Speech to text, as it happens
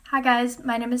Hi guys,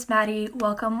 my name is Maddie.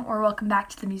 Welcome back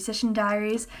to the Musician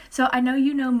Diaries. So I know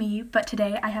you know me, but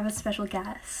today I have a special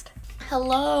guest.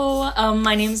 Hello,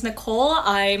 my name is Nicole.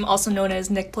 I'm also known as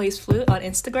Nick Plays Flute on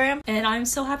Instagram, and I'm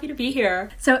so happy to be here.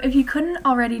 So if you couldn't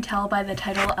already tell by the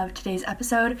title of today's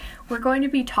episode, we're going to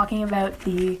be talking about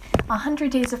the 100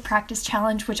 Days of Practice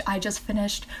Challenge, which I just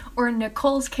finished, or in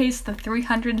Nicole's case, the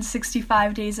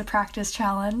 365 Days of Practice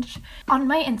Challenge. On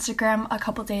my Instagram a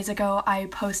couple days ago, I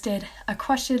posted a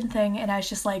question thing, and I was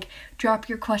just like, drop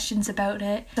your questions about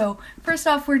it. So first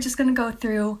off, we're just going to go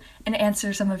through and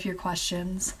answer some of your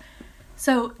questions.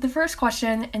 So the first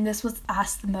question, and this was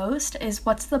asked the most, is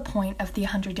what's the point of the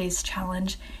 100 Days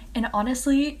Challenge? And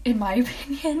honestly, in my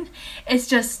opinion, it's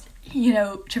just,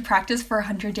 to practice for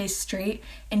 100 days straight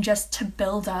and just to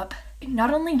build up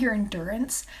not only your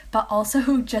endurance, but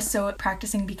also just so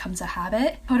practicing becomes a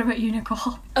habit. What about you,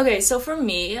 Nicole? Okay, so for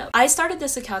me, I started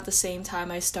this account the same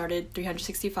time I started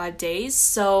 365 Days,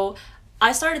 so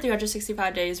I started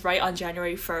 365 Days right on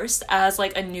January 1st as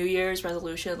like a New Year's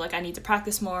resolution, like I need to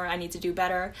practice more, I need to do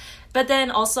better. But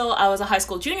then also I was a high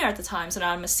school junior at the time, so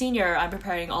now I'm a senior, I'm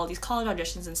preparing all these college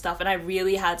auditions and stuff, and I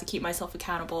really had to keep myself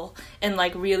accountable and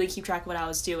like really keep track of what I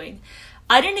was doing.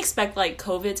 I didn't expect like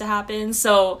COVID to happen,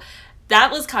 so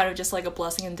that was kind of just like a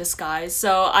blessing in disguise.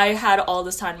 So I had all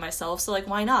this time to myself, so like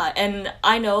why not? And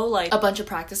I know like a bunch of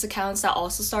practice accounts that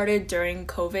also started during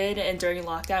COVID and during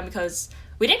lockdown because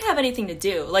we didn't have anything to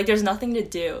do. Like, there's nothing to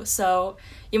do. So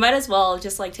you might as well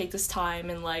just, like, take this time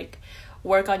and, like,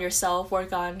 work on yourself,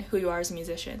 work on who you are as a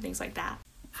musician, things like that.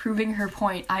 Proving her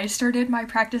point, I started my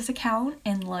practice account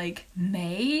in, like,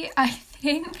 May, I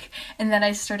think. And then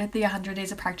I started the 100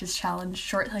 Days of Practice Challenge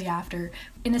shortly after.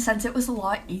 In a sense, it was a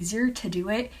lot easier to do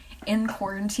it in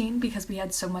quarantine because we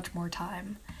had so much more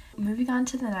time. Moving on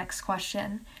to the next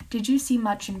question. Did you see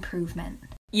much improvement?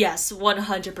 Yes,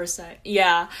 100%.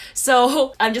 Yeah.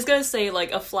 So I'm just gonna say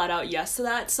like a flat out yes to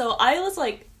that. So I was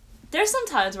like, there's some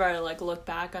times where I like look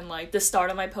back on like the start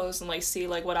of my post and like see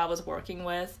like what I was working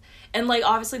with. And like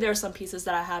obviously there are some pieces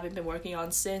that I haven't been working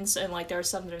on since, and like there are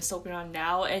some that I'm still working on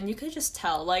now, and you could just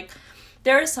tell like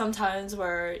there are some times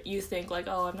where you think like,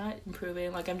 oh, I'm not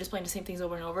improving, like I'm just playing the same things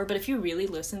over and over, but if you really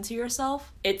listen to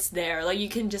yourself, it's there. Like you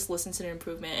can just listen to the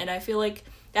improvement, and I feel like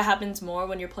that happens more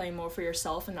when you're playing more for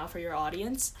yourself and not for your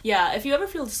audience. Yeah, if you ever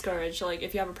feel discouraged, like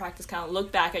if you have a practice count,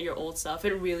 look back at your old stuff.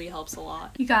 It really helps a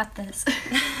lot. You got this.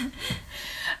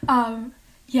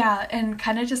 Yeah, and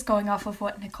kind of just going off of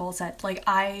what Nicole said, like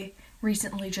I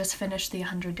recently just finished the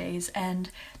 100 days, and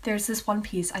there's this one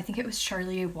piece, I think it was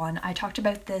Charlie A1, I talked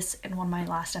about this in one of my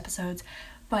last episodes,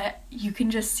 but you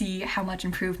can just see how much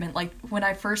improvement. Like when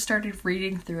I first started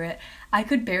reading through it, I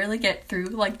could barely get through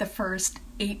like the first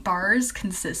 8 bars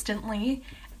consistently,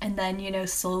 and then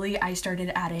slowly I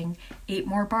started adding 8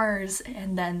 more bars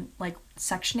and then like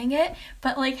sectioning it.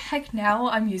 But like heck, now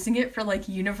I'm using it for like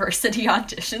university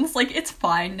auditions. Like it's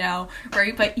fine now,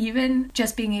 right? But even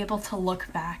just being able to look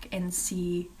back and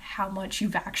see how much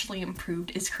you've actually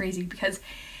improved is crazy, because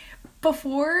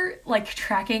before like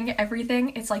tracking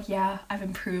everything, it's like, yeah, I've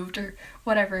improved or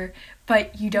whatever,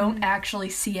 but you don't actually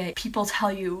see it. People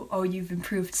tell you, oh, you've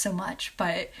improved so much,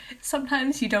 but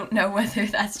sometimes you don't know whether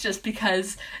that's just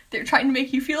because they're trying to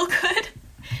make you feel good.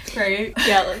 Right?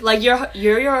 Yeah, like you're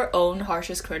your own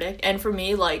harshest critic. And for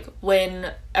me, like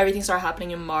when everything started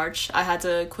happening in March, I had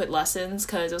to quit lessons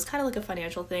because it was kind of like a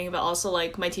financial thing, but also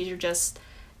like my teacher just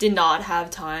did not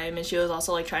have time, and she was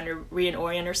also like trying to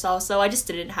reorient herself, so I just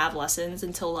didn't have lessons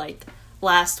until like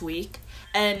last week.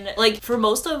 And like for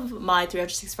most of my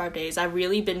 365 days, I've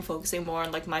really been focusing more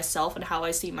on like myself and how I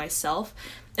see myself,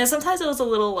 and sometimes it was a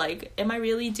little like, am I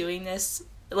really doing this?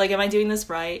 Like, am I doing this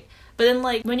right? But then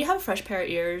like when you have a fresh pair of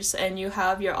ears and you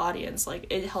have your audience, like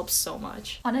it helps so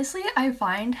much. Honestly, I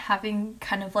find having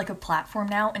kind of like a platform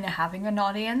now and having an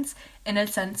audience in a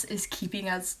sense is keeping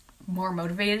us more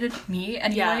motivated, me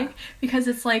anyway, yeah. Because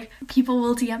it's like people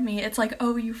will DM me, it's like,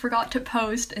 oh, you forgot to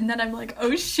post, and then I'm like,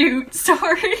 oh shoot,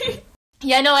 sorry.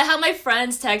 Yeah, no, I have my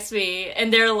friends text me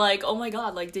and they're like, oh my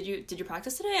god, like did you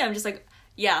practice today? I'm just like,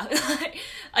 yeah.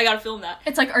 I gotta film that.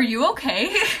 It's like, are you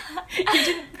okay?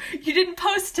 you didn't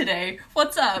post today,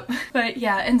 what's up? But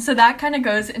yeah, and so that kind of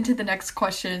goes into the next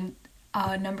question,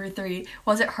 number 3.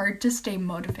 Was it hard to stay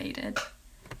motivated?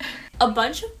 A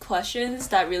bunch of questions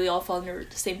that really all fall under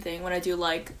the same thing when I do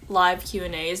like live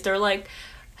Q&As. They're like,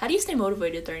 how do you stay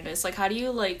motivated during this? Like, how do you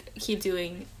like keep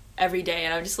doing every day?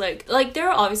 And I'm just like there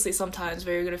are obviously some times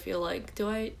where you're gonna feel like,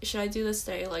 should I do this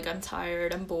today? Like I'm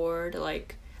tired, I'm bored,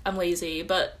 like I'm lazy.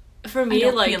 But for me, I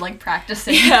don't like feel like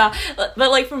practicing. Yeah, but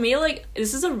like for me, like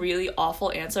this is a really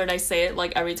awful answer, and I say it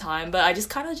like every time, but I just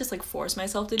kind of just like force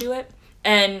myself to do it.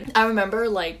 And I remember,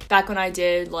 like, back when I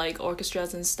did, like,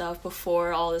 orchestras and stuff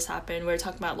before all this happened, we were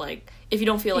talking about, like, if you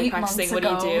don't feel like practicing, what do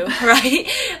you do? Right?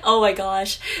 Oh my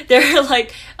gosh. They're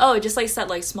like, oh, just, like, set,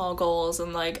 like, small goals,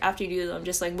 and, like, after you do them,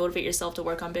 just, like, motivate yourself to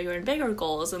work on bigger and bigger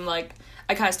goals. And, like,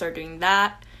 I kind of started doing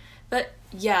that. But,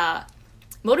 yeah,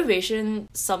 motivation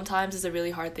sometimes is a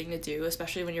really hard thing to do,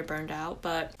 especially when you're burned out.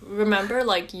 But remember,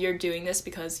 like, you're doing this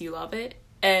because you love it.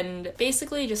 And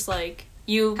basically just, like,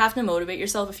 you have to motivate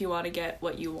yourself if you want to get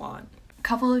what you want. A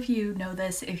couple of you know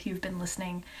this if you've been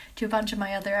listening to a bunch of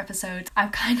my other episodes.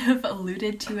 I've kind of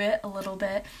alluded to it a little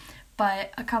bit,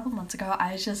 but a couple months ago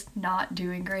I was just not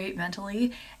doing great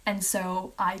mentally, and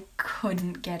so I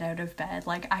couldn't get out of bed.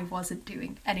 Like, I wasn't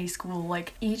doing any school.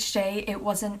 Like, each day it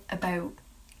wasn't about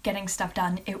getting stuff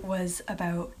done, it was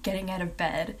about getting out of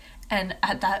bed, and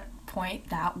at that point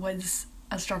that was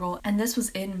a struggle. And this was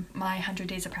in my 100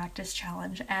 days of practice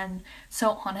challenge. And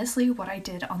so honestly, what I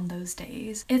did on those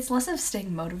days, it's less of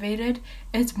staying motivated,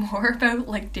 it's more about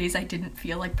like days I didn't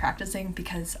feel like practicing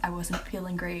because I wasn't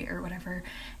feeling great or whatever.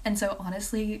 And so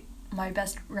honestly, my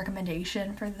best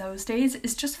recommendation for those days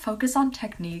is just focus on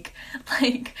technique.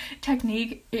 Like,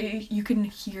 technique, you can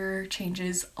hear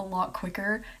changes a lot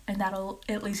quicker, and that'll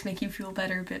at least make you feel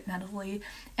better a bit mentally.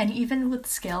 And even with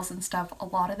scales and stuff, a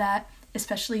lot of that,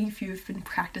 especially if you've been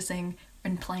practicing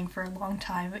and playing for a long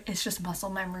time, it's just muscle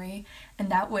memory. And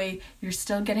that way you're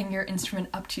still getting your instrument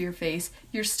up to your face,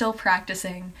 you're still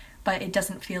practicing, but it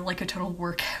doesn't feel like a total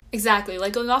workout. Exactly.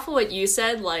 Like, going off of what you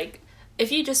said, like,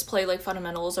 if you just play like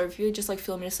fundamentals, or if you just like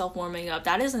film yourself warming up,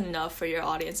 that is enough for your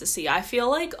audience to see. I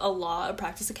feel like a lot of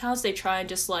practice accounts, they try and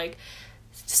just like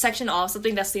section off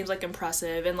something that seems like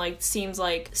impressive and like seems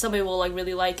like somebody will like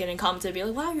really like it and comment and be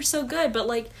like, wow, you're so good. But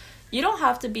like, you don't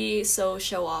have to be so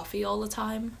show-offy all the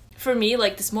time. For me,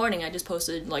 like, this morning I just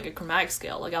posted like a chromatic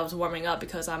scale. Like, I was warming up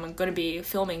because I'm going to be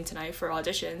filming tonight for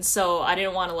auditions, so I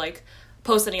didn't want to like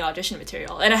post any audition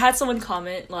material. And I had someone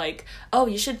comment like, oh,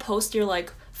 you should post your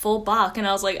like full Bach. And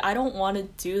I was like, I don't want to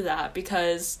do that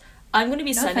because I'm going to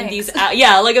be sending these out.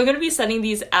 Yeah, like, I'm going to be sending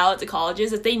these out to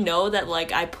colleges. If they know that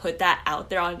like I put that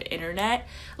out there on the internet,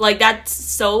 like, that's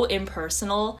so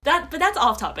impersonal. But that's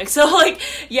off topic. So like,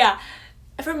 yeah.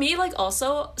 For me, like,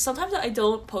 also, sometimes I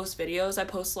don't post videos. I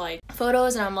post, like,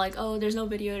 photos, and I'm like, oh, there's no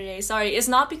video today. Sorry. It's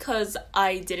not because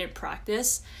I didn't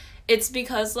practice. It's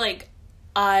because, like,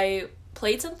 I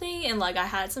played something, and, like, I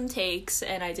had some takes,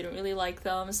 and I didn't really like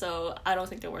them, so I don't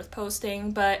think they're worth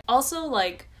posting. But also,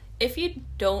 like, if you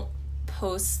don't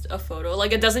post a photo,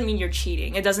 like, it doesn't mean you're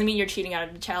cheating. It doesn't mean you're cheating out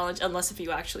of the challenge, unless if you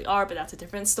actually are, but that's a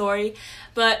different story.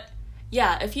 But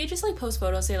yeah, if you just like post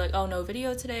photos, say like, oh, no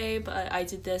video today, but I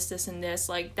did this, and this,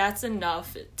 like, that's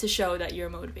enough to show that you're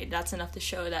motivated. That's enough to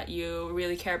show that you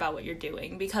really care about what you're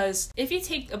doing. Because if you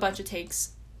take a bunch of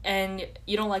takes and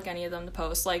you don't like any of them to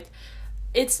post, like,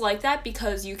 it's like that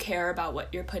because you care about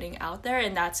what you're putting out there,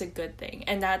 and that's a good thing.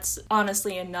 And that's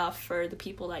honestly enough for the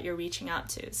people that you're reaching out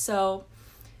to. So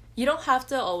you don't have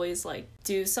to always like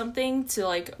do something to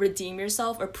like redeem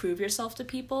yourself or prove yourself to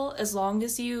people. As long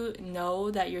as you know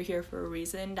that you're here for a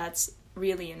reason, that's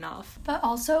really enough. But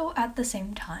also at the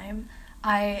same time,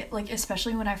 I like,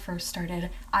 especially when I first started,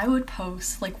 I would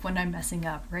post like when I'm messing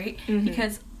up, right? Mm-hmm.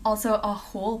 Because also a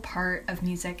whole part of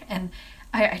music, and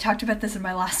I talked about this in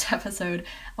my last episode,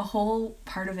 a whole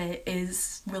part of it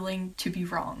is willing to be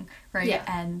wrong, right? Yeah.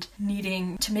 And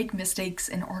needing to make mistakes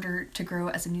in order to grow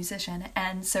as a musician.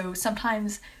 And so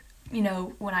sometimes, you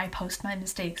know, when I post my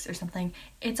mistakes or something,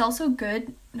 it's also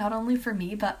good, not only for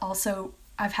me, but also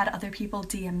I've had other people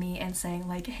DM me and saying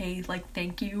like, hey, like,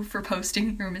 thank you for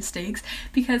posting your mistakes,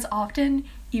 because often,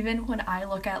 even when I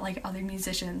look at like other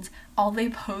musicians, all they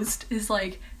post is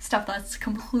like stuff that's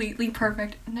completely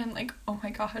perfect, and I'm like, oh my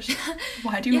gosh,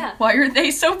 why are they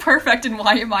so perfect and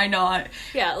why am I not?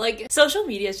 Yeah, like, social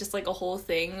media is just like a whole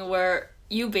thing where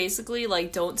you basically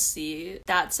like don't see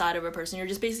that side of a person. You're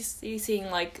just basically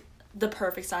seeing like the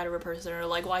perfect side of a person, or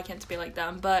like, why can't it be like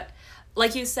them? But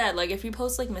like you said, like, if you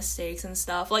post like mistakes and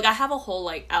stuff, like, I have a whole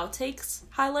like outtakes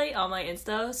highlight on my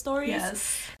Insta stories.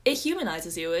 Yes. It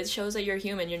humanizes you. It shows that you're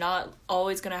human. You're not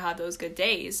always gonna have those good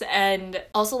days. And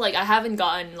also, like, I haven't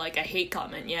gotten like a hate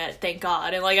comment yet, thank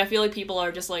God. And like, I feel like people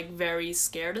are just like very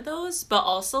scared of those. But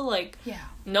also, like, yeah,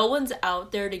 no one's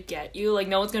out there to get you. Like,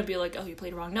 no one's gonna be like, oh, you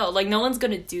played wrong. No, like, no one's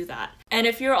gonna do that. And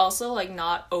if you're also like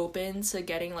not open to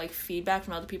getting like feedback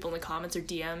from other people in the comments or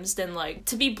DMs, then like,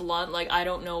 to be blunt, like, I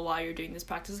don't know why you're doing this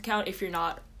practice account if you're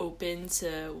not open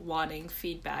to wanting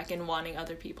feedback and wanting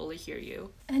other people to hear you.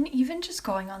 And even just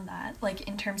going on that, like,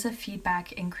 in terms of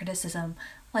feedback and criticism,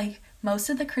 like, most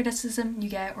of the criticism you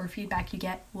get or feedback you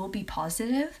get will be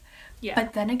positive, Yeah.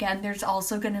 But then again, there's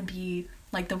also going to be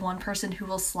like the one person who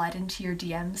will slide into your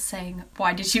DMs saying,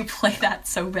 why did you play that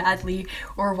so badly?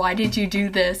 Or why did you do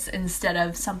this instead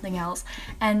of something else?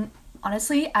 And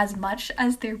honestly, as much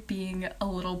as they're being a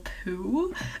little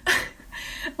poo,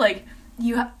 like,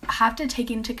 you have to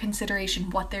take into consideration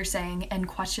what they're saying and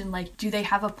question, like, do they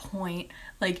have a point?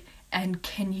 Like, and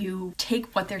can you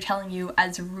take what they're telling you,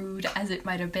 as rude as it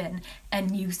might have been,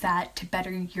 and use that to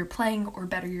better your playing or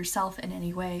better yourself in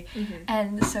any way? Mm-hmm.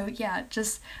 And so, yeah,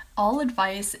 just all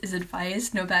advice is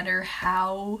advice, no matter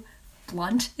how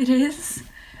blunt it is.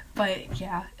 But,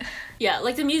 yeah. Yeah,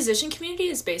 like, the musician community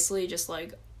is basically just,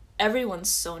 like, everyone's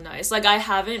so nice. Like, I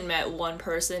haven't met one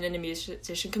person in the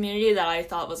musician community that I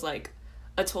thought was, like,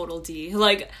 a total D.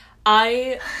 Like,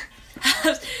 I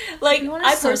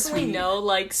personally know,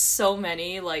 like, so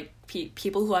many, like,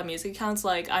 people who have music accounts.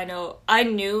 Like, I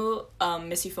knew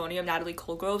Miss Euphonium, Natalie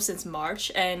Colgrove, since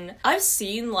March, and I've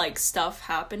seen, like, stuff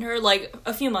happen to her. Like,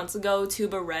 a few months ago,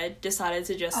 Tuba Red decided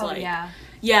to just,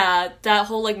 yeah, that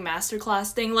whole, like,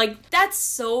 masterclass thing. Like, that's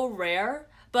so rare.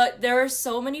 But there are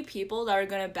so many people that are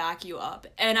gonna back you up.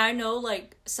 And I know,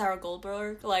 like, Sarah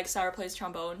Goldberg, like, Sarah plays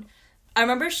trombone. I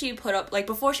remember she put up, like,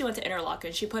 before she went to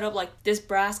Interlochen, she put up, like, this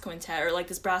brass quintet, or, like,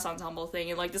 this brass ensemble thing,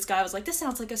 and, like, this guy was like, this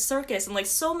sounds like a circus, and, like,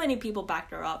 so many people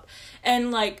backed her up.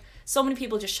 And, like, so many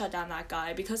people just shut down that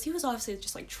guy, because he was obviously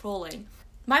just, like, trolling.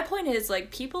 My point is,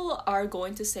 like, people are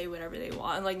going to say whatever they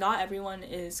want, and, like, not everyone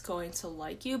is going to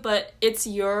like you, but it's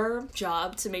your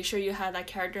job to make sure you have that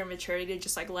character and maturity to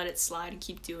just, like, let it slide and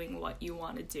keep doing what you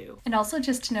want to do. And also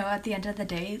just to know, at the end of the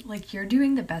day, like, you're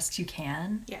doing the best you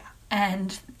can. Yeah.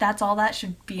 And that's all that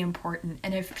should be important.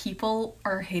 And if people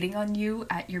are hating on you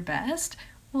at your best,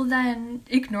 well, then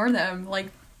ignore them. Like,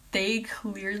 they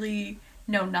clearly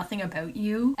know nothing about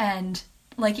you, and,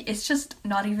 like, it's just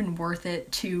not even worth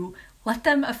it to let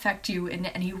them affect you in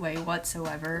any way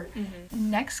whatsoever. Mm-hmm.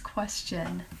 Next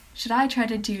question. Should I try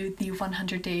to do the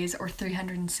 100 days or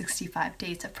 365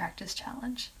 days of practice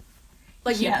challenge?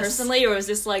 Like, you personally, or is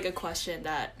this, like, a question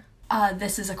that...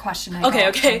 This is a question I got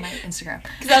on my Instagram.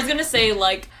 Because I was gonna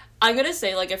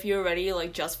say, like, if you already,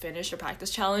 like, just finished a practice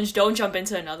challenge, don't jump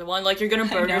into another one. Like, you're gonna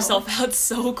burn yourself out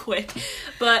so quick.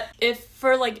 But if,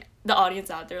 for, like, the audience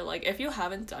out there, like, if you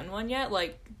haven't done one yet,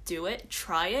 like, do it,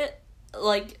 try it.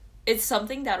 Like, it's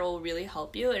something that will really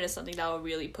help you, and it's something that will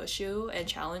really push you and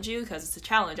challenge you, because it's a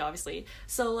challenge, obviously.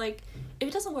 So, like, if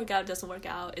it doesn't work out, it doesn't work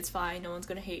out. It's fine. No one's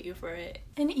gonna hate you for it.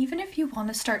 And even if you want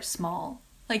to start small,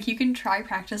 like, you can try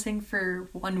practicing for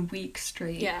 1 week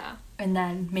straight. Yeah. And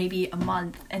then maybe a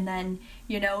month. And then,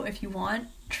 you know, if you want,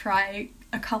 try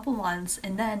a couple months.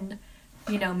 And then,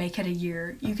 you know, make it a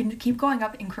year. You can keep going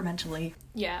up incrementally.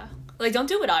 Yeah. Like, don't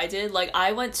do what I did. Like,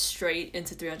 I went straight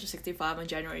into 365 on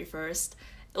January 1st.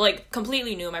 Like,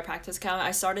 completely new in my practice account.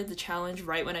 I started the challenge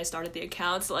right when I started the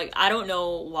account. So, like, I don't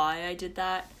know why I did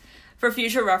that. For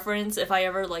future reference, if I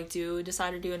ever, like, do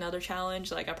decide to do another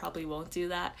challenge, like, I probably won't do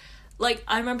that. Like,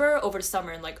 I remember over the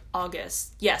summer in, like,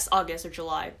 August or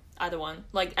July, either one,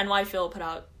 like, NY Phil put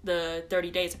out the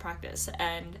 30 days of practice,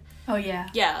 and... Oh, yeah.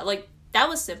 Yeah, like, that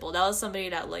was simple. That was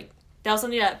something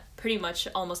that pretty much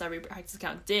almost every practice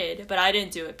account did, but I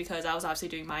didn't do it because I was obviously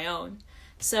doing my own.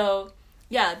 So,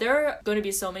 yeah, there are going to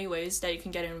be so many ways that you can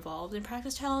get involved in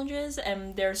practice challenges,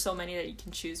 and there are so many that you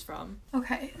can choose from.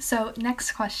 Okay, so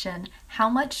next question. How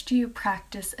much do you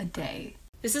practice a day?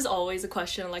 This is always a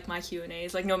question in, like, my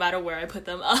Q&As, like, no matter where I put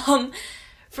them.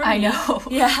 For me, I know.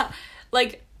 Yeah.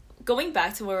 Like, going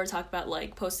back to where we're talking about,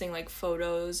 like, posting, like,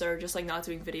 photos or just, like, not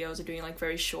doing videos or doing, like,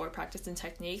 very short practice and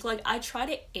technique, like, I try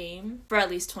to aim for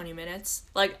at least 20 minutes.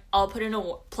 Like, I'll put in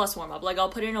plus warm-up. Like, I'll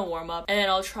put in a warm-up, and then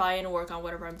I'll try and work on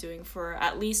whatever I'm doing for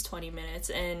at least 20 minutes.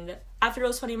 And after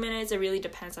those 20 minutes, it really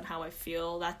depends on how I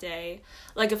feel that day.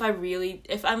 Like, if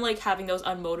I'm, like, having those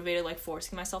unmotivated, like,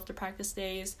 forcing myself to practice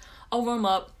days, I'll warm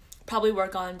up, probably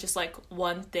work on just, like,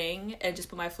 one thing, and just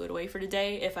put my flute away for the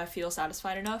day if I feel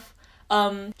satisfied enough.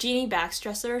 Jeannie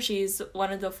Backstresser, she's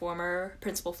one of the former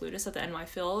principal flutists at the NY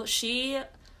Phil. She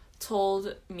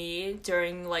told me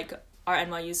during, like, our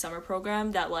NYU summer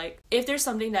program that, like, if there's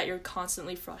something that you're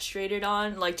constantly frustrated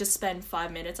on, like, just spend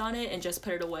 5 minutes on it and just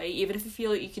put it away. Even if you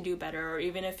feel like you can do better, or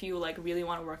even if you, like, really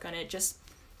want to work on it, just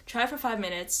try for 5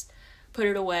 minutes, put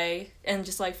it away, and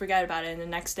just, like, forget about it, and the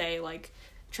next day, like,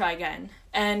 try again.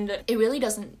 And it really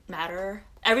doesn't matter,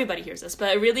 everybody hears this,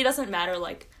 but it really doesn't matter,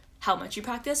 like, how much you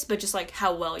practice, but just, like,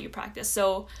 how well you practice.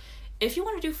 So if you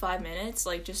want to do 5 minutes,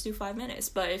 like, just do 5 minutes.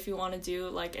 But if you want to do,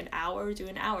 like, an hour, do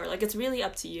an hour. Like, it's really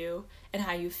up to you and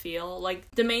how you feel. Like,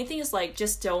 the main thing is, like,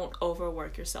 just don't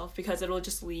overwork yourself, because it'll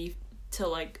just lead to,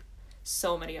 like,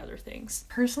 so many other things.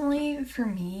 Personally, for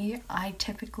me, I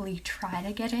typically try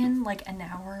to get in like an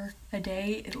hour a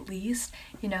day at least,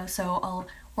 so I'll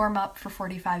warm up for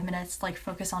 45 minutes, like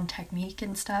focus on technique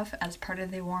and stuff as part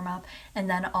of the warm up, and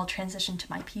then I'll transition to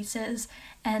my pieces.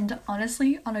 And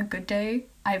honestly, on a good day,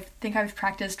 I think I've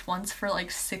practiced once for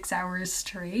like 6 hours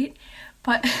straight,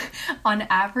 but on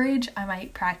average, I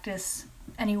might practice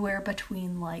anywhere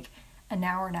between like an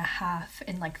hour and a half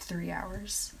and like 3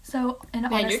 hours. So, and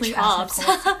Man, honestly, your chops.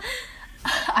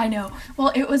 I know.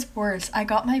 Well, it was worse. I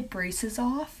got my braces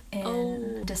off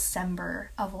in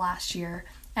December of last year,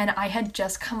 and I had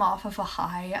just come off of a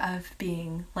high of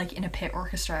being like in a pit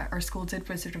orchestra. Our school did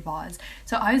Wizard of Oz,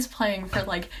 so I was playing for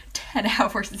like 10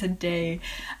 hours a day,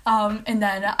 and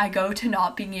then I go to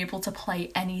not being able to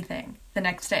play anything the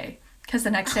next day, because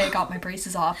the next day I got my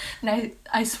braces off, and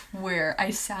I swear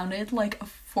I sounded like a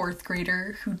 4th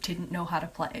grader who didn't know how to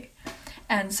play.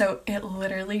 And so it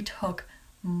literally took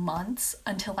months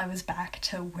until I was back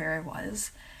to where I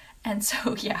was. And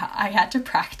so yeah, I had to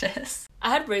practice. I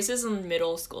had braces in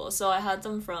middle school, so I had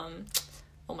them from,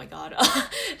 oh my god,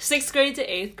 6th grade to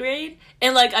 8th grade.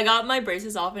 And like I got my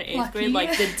braces off in 8th grade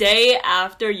like the day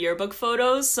after yearbook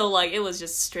photos, so like it was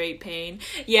just straight pain.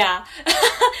 Yeah.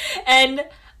 And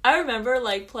I remember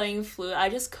like playing flute, I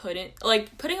just couldn't,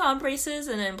 like putting on braces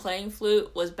and then playing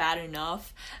flute was bad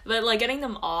enough, but like getting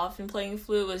them off and playing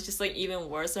flute was just like even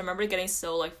worse. I remember getting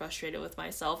so like frustrated with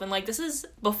myself, and like this is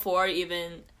before I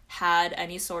even had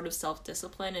any sort of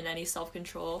self-discipline and any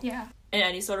self-control in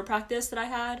any sort of practice that I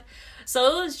had.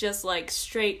 So it was just like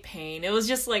straight pain. It was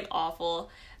just like awful.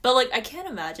 But like I can't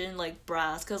imagine like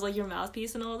brass, because like your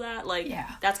mouthpiece and all that, like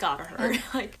that's gotta hurt.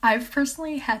 Like I've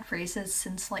personally had braces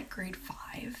since like grade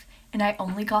 5, and I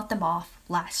only got them off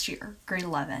last year, grade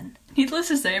 11. Needless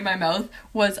to say, my mouth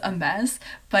was a mess,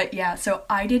 but yeah, so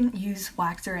I didn't use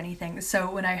wax or anything.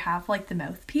 So when I have like the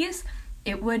mouthpiece,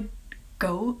 it would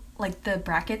go, like the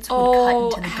brackets would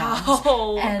cut into the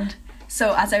gums. And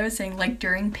so as I was saying, like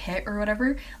during pit or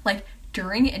whatever, like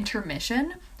during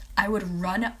intermission, I would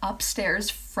run upstairs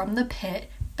from the pit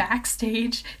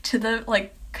backstage to the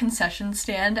like concession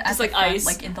stand at the front, ice,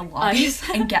 like in the lobby,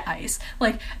 and get ice.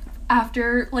 Like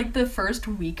after like the first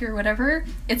week or whatever,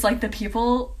 it's like the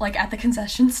people like at the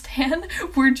concession stand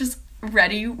were just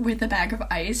ready with a bag of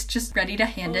ice, just ready to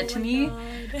hand it to me,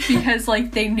 because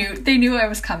like they knew I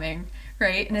was coming,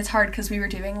 right? And it's hard because we were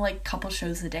doing like a couple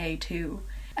shows a day too.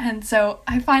 And so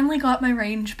I finally got my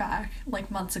range back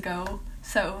like months ago.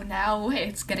 So now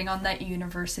it's getting on that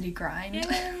university grind.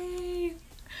 Yay!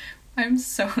 I'm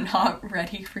so not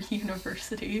ready for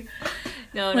university.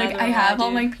 No, like I have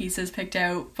all my pieces picked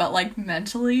out, but like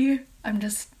mentally, I'm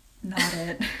just not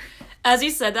it. As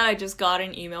you said that, I just got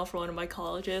an email from one of my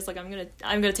colleges. Like, I'm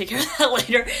gonna take care of that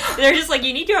later. They're just like,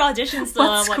 you need your auditions still.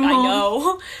 I'm like, I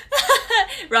know.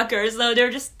 Rutgers, though,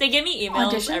 they give me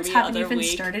emails auditions every haven't other even week.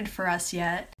 Started for us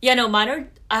yet. Yeah, no,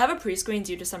 I have a pre-screen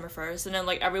due December 1st, and then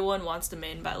like everyone wants them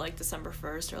in by like December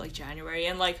 1st or like January,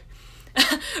 and like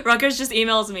Rutgers just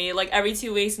emails me like every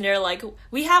 2 weeks, and they're like,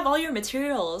 we have all your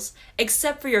materials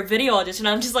except for your video audition.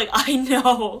 I'm just like, I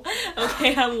know.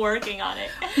 Okay, I'm working on it.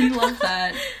 We love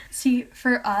that. See,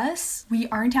 for us, we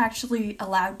aren't actually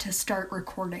allowed to start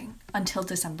recording until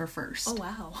December 1st. Oh,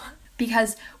 wow.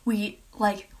 Because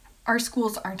our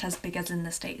schools aren't as big as in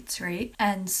the States, right?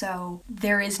 And so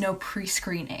there is no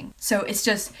pre-screening. So it's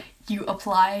just you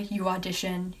apply, you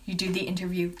audition, you do the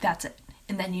interview, that's it.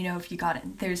 And then you know if you got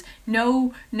it. There's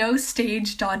no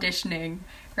staged auditioning,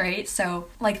 right? So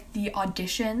like the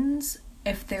auditions,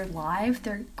 if they're live,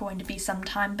 they're going to be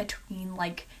sometime between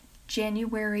like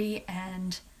January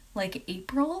and like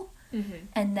April. Mm-hmm.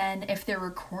 And then if they're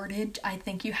recorded, I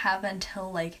think you have until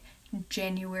like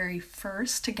January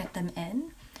 1st to get them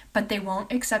in. But they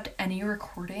won't accept any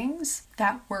recordings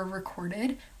that were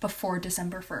recorded before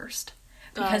December 1st.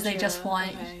 Because they just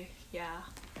want... Okay. Yeah.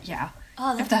 Yeah.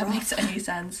 Oh, that's if that rough. makes any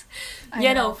sense.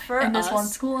 Yeah, no, for us... In this one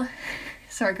school...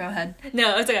 Sorry, go ahead.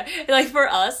 No, it's okay. Like, for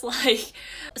us, like...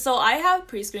 So, I have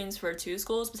pre-screens for 2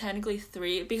 schools, but technically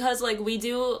 3. Because, like, we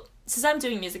do... Since I'm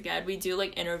doing music ed, we do,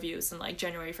 like, interviews in, like,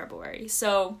 January, February.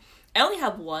 So, I only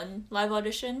have 1 live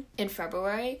audition in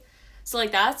February. So,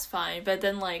 like, that's fine. But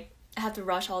then, like, I have to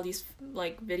rush all these,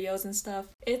 like, videos and stuff.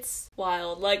 It's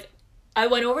wild. Like, I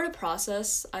went over the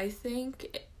process, I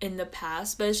think, in the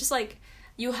past. But it's just, like...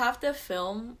 You have to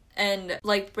film and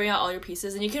like bring out all your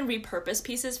pieces, and you can repurpose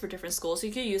pieces for different schools, so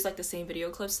you can use like the same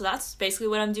video clips. So that's basically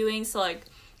what I'm doing. So like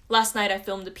last night I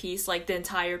filmed a piece, like the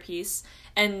entire piece,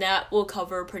 and that will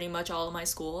cover pretty much all of my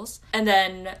schools. And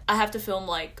then I have to film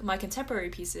like my contemporary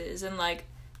pieces and like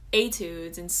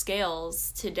etudes and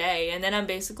scales today, and then I'm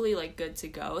basically like good to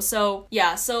go. So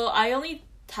yeah, so I only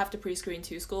have to pre-screen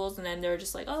 2 schools, and then they're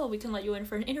just like, oh, we can let you in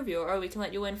for an interview, or we can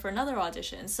let you in for another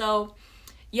audition. So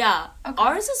yeah, okay.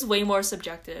 Ours is way more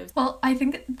subjective. Well, I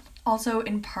think also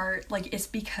in part, like, it's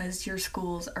because your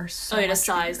schools are so much the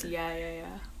size bigger. Yeah.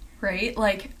 Right?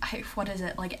 Like, what is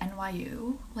it? Like,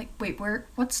 NYU? Like, wait,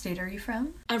 what state are you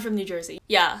from? I'm from New Jersey.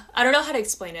 Yeah, I don't know how to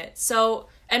explain it. So,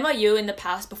 NYU in the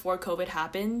past, before COVID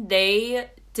happened, they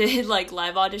did, like,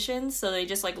 live auditions, so they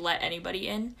just, like, let anybody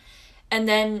in. And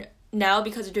then now,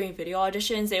 because they're doing video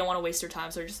auditions, they don't want to waste their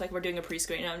time, so they're just like, we're doing a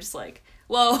pre-screen, and I'm just like,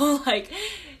 whoa, like,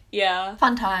 yeah.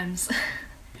 Fun times.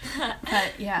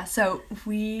 But, yeah, so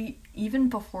we, even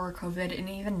before COVID, and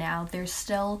even now, there's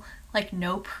still like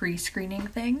no pre-screening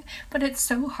thing, but it's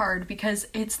so hard because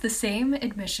it's the same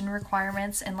admission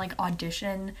requirements and like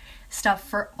audition stuff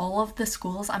for all of the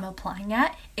schools I'm applying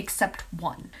at except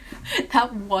one.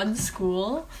 That one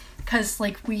school, because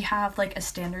like we have like a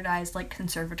standardized like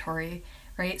conservatory,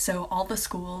 right? So all the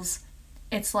schools,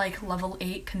 it's like level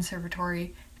 8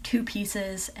 conservatory, 2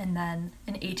 pieces, and then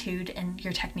an etude and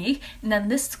your technique. And then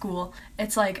this school,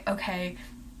 it's like, okay,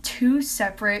 2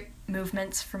 separate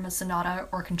movements from a sonata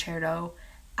or concerto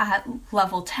at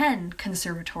level 10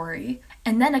 conservatory,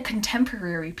 and then a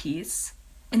contemporary piece,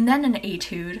 and then an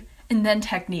etude, and then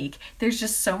technique. There's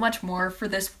just so much more for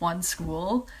this one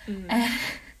school. And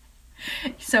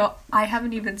so I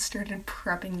haven't even started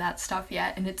prepping that stuff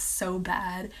yet, and it's so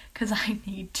bad because I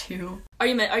need to. Are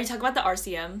you talking about the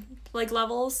RCM like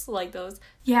levels, like those?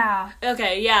 Yeah.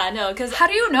 Okay, yeah, no, because how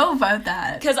do you know about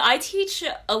that? Because I teach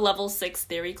a level 6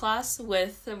 theory class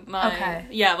with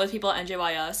with people at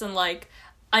NJYS, and like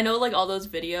I know like all those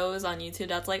videos on YouTube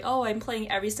that's like, oh, I'm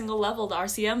playing every single level of the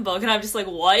RCM book, and I'm just like,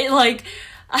 what? Like,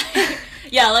 I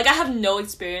have no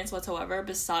experience whatsoever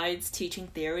besides teaching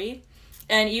theory.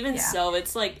 And even so,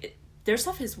 it's like, their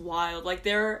stuff is wild. Like,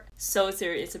 they're so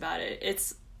serious about it.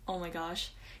 It's, oh my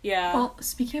gosh. Yeah. Well,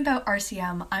 speaking about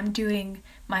RCM, I'm doing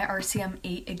my RCM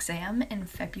 8 exam in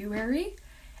February.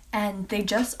 And they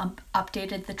just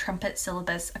updated the trumpet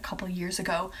syllabus a couple years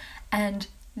ago. And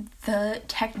the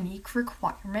technique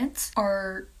requirements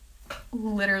are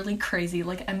literally crazy.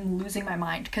 Like, I'm losing my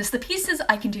mind because the pieces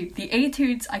I can do, the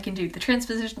etudes I can do, the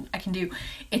transposition I can do,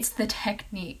 it's the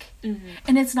technique.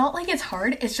 And it's not like it's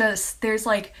hard, it's just there's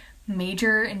like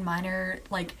major and minor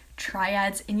like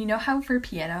triads, and you know how for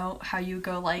piano how you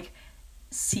go like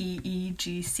C, E,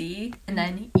 G, C, and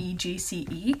then E, G, C,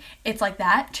 E, it's like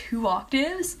that 2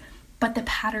 octaves, but the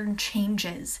pattern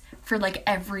changes for like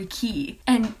every key,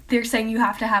 and they're saying you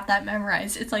have to have that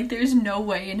memorized. It's like there's no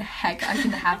way in heck I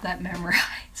can have that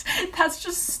memorized. That's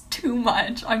just too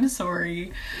much. I'm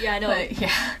sorry. Yeah, I know. But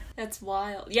yeah, that's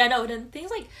wild. Yeah, no, and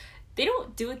things like they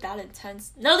don't do it that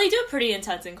intense. No, they do it pretty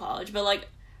intense in college, but like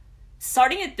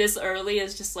starting it this early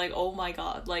is just like, oh my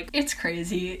god, like it's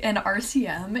crazy. And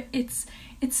RCM, it's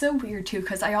so weird too,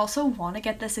 because I also want to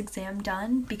get this exam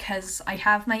done because I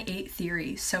have my 8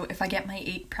 theory, so if I get my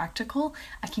 8 practical,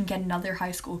 I can get another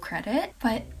high school credit,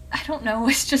 but I don't know,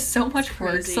 it's just so much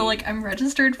work. So like I'm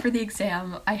registered for the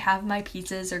exam, I have my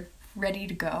pieces are ready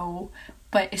to go,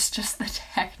 but it's just the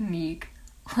technique.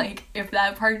 Like, if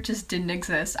that part just didn't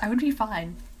exist, I would be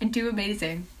fine and do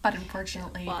amazing, but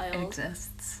unfortunately, it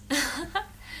exists.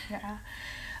 Yeah.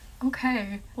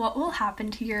 Okay, what will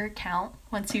happen to your account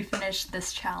once you finish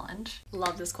this challenge?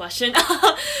 Love this question.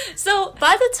 So,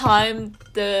 by the time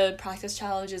the practice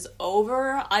challenge is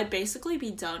over, I'd basically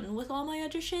be done with all my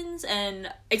auditions,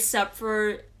 and except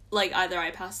for, like, either I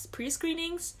pass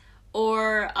pre-screenings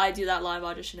or I do that live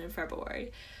audition in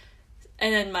February.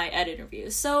 And then my ed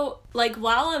interviews. So, like,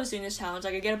 while I was doing this challenge,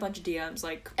 like, I get a bunch of DMs,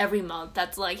 like, every month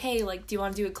that's like, hey, like, do you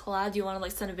want to do a collab? Do you want to,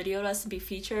 like, send a video to us and be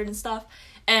featured and stuff?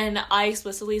 And I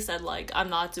explicitly said, like,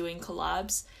 I'm not doing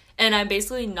collabs. And I'm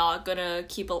basically not gonna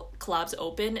keep collabs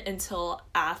open until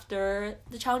after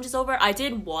the challenge is over. I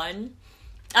did one.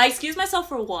 I excused myself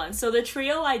for one. So the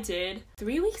trio I did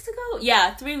 3 weeks ago?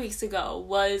 Yeah, 3 weeks ago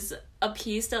was a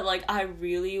piece that, like, I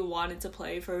really wanted to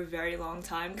play for a very long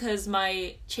time, because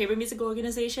my chamber music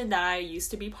organization that I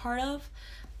used to be part of,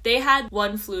 they had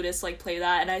one flutist, like, play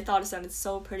that, and I thought it sounded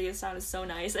so pretty, it sounded so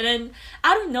nice. And then,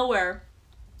 out of nowhere,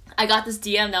 I got this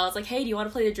DM that was like, hey, do you want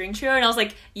to play the Drink Trio? And I was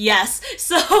like, yes.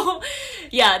 So,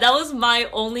 yeah, that was my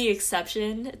only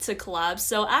exception to collabs.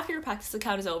 So after your practice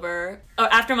account is over,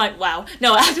 or after my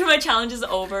challenge is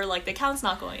over, like, the account's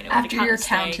not going anywhere. After your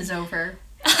count is over.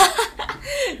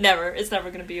 Never. It's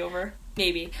never gonna be over.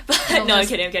 Maybe. But no, I'm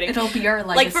kidding. It'll be our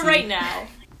legacy. Like, for right now.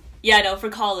 Yeah, no, for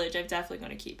college, I'm definitely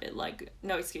gonna keep it. Like,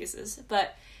 no excuses.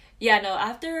 But Yeah, no,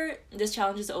 after this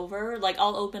challenge is over, like,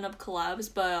 I'll open up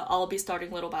collabs, but I'll be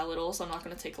starting little by little, so I'm not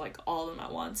gonna take, like, all of them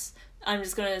at once. I'm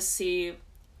just gonna see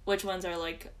which ones are,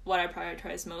 like, what I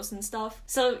prioritize most and stuff.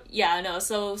 So, yeah, no,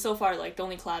 so far, like, the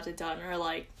only collabs I've done are,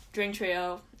 like, Drink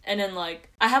Trio, and then, like,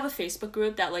 I have a Facebook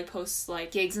group that, like, posts, like,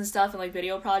 gigs and stuff and, like,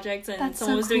 video projects, and That's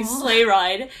someone so was doing cool. Sleigh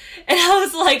Ride, and I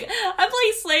was like, I'm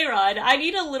playing Sleigh Ride. I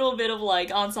need a little bit of,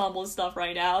 like, ensemble stuff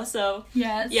right now, so...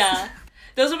 Yes. Yeah.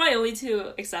 Those are my only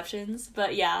two exceptions,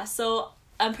 but yeah, so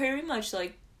I'm pretty much,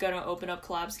 like, gonna open up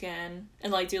collabs again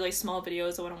and, like, do, like, small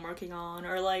videos of what I'm working on,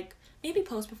 or, like, maybe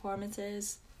post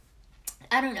performances.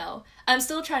 I don't know. I'm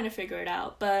still trying to figure it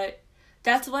out, but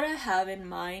that's what I have in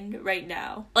mind right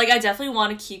now. Like, I definitely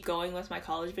want to keep going with my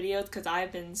college videos because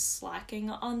I've been slacking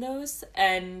on those,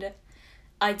 and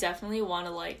I definitely want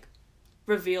to, like,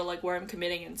 reveal, like, where I'm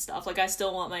committing and stuff. Like, I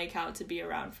still want my account to be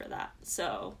around for that,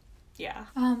 so... Yeah.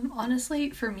 Honestly,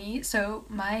 for me, so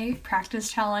my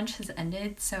practice challenge has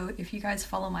ended, so if you guys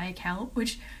follow my account,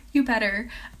 which you better,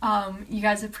 you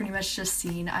guys have pretty much just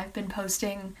seen, I've been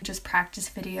posting just practice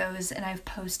videos, and I've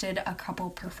posted a couple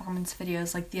performance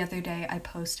videos. Like the other day I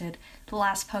posted the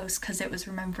last post because it was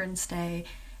Remembrance Day,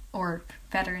 or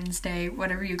Veterans Day,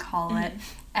 whatever you call it,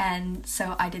 and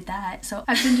so I did that. So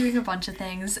I've been doing a bunch of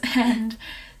things, and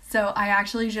so I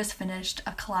actually just finished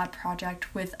a collab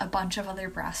project with a bunch of other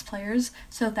brass players,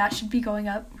 so that should be going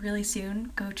up really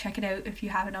soon. Go check it out if you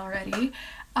haven't already.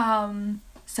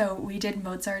 So we did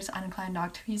Mozart's Unkind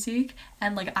Nachtmusik,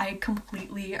 and like I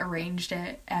completely arranged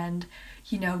it and,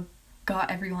 you know, got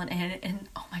everyone in, and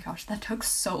oh my gosh, that took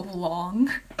so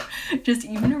long. Just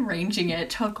even arranging it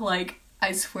took, like,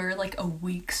 I swear, like a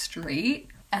week straight.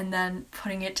 And then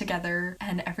putting it together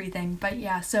and everything. But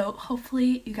yeah, so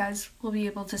hopefully you guys will be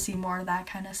able to see more of that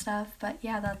kind of stuff. But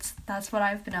yeah, that's what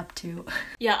I've been up to.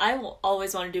 Yeah, I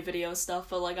always want to do video stuff,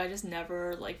 but, like, I just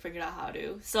never, like, figured out how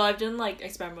to. So I've done, like,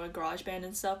 experiment with GarageBand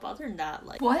and stuff, but other than that,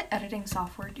 like... What editing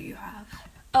software do you have?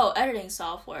 Oh, editing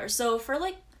software. So for,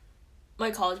 like,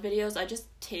 my college videos, I just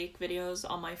take videos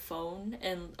on my phone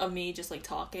and of me just, like,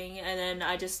 talking, and then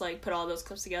I just, like, put all those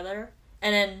clips together.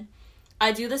 And then...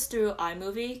 I do this through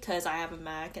iMovie because I have a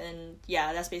Mac, and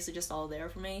yeah, that's basically just all there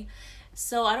for me.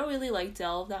 So I don't really, like,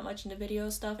 delve that much into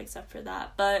video stuff except for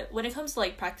that. But when it comes to,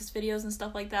 like, practice videos and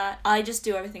stuff like that, I just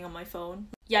do everything on my phone.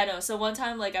 Yeah, no, so one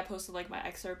time, like, I posted, like, my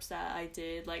excerpts that I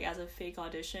did, like, as a fake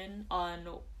audition on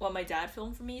what my dad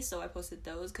filmed for me, so I posted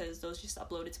those because those just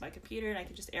uploaded to my computer and I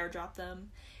could just airdrop them.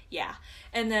 Yeah.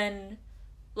 And then...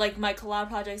 like, my collab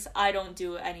projects, I don't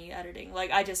do any editing.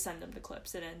 Like, I just send them the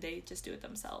clips and then they just do it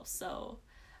themselves. So,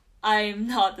 I'm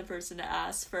not the person to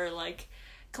ask for, like,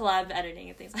 collab editing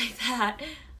and things like that.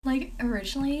 Like,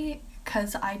 originally,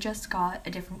 because I just got a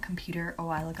different computer a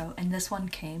while ago, and this one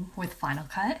came with Final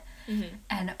Cut. Mm-hmm.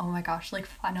 And oh my gosh, like,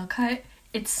 Final Cut,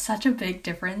 it's such a big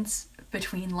difference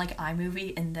between, like,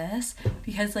 iMovie and this.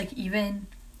 Because, like, even...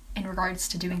 in regards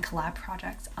to doing collab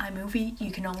projects, iMovie,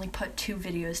 you can only put 2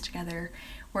 videos together,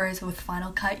 whereas with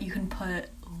Final Cut, you can put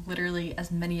literally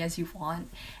as many as you want.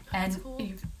 That's and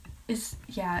cool.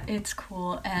 It's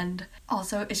cool, and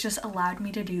also it's just allowed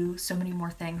me to do so many more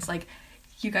things. Like,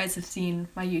 you guys have seen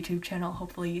my YouTube channel,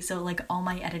 hopefully, so, like, all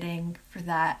my editing for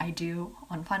that I do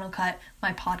on Final Cut.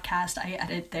 My podcast, I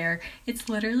edit there. It's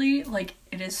literally, like,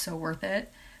 it is so worth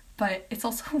it, but it's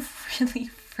also really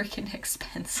freaking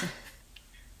expensive.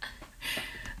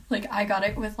 Like, I got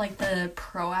it with, like, the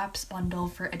Pro Apps bundle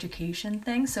for education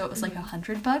thing, so it was, like,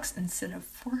 $100 instead of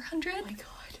 $400. Oh my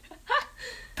god.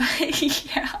 But,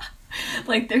 yeah.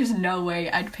 Like, there's no way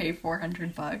I'd pay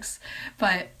 $400.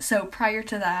 But, so, prior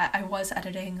to that, I was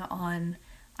editing on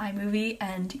iMovie,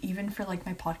 and even for, like,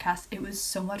 my podcast, it was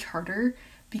so much harder,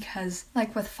 because,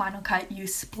 like, with Final Cut, you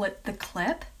split the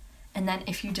clip, and then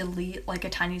if you delete, like, a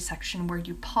tiny section where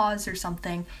you pause or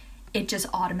something, it just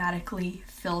automatically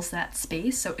fills that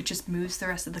space, so it just moves the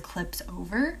rest of the clips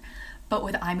over. But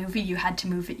with iMovie, you had to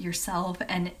move it yourself,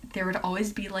 and there would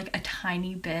always be, like, a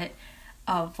tiny bit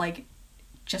of, like,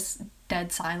 just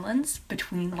dead silence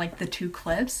between, like, the 2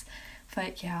 clips.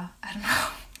 But yeah, I don't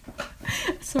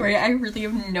know. Sorry, I really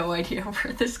have no idea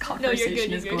where this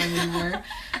conversation is going anymore.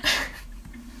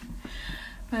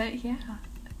 But yeah.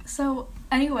 So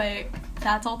anyway,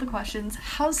 that's all the questions.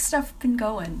 How's stuff been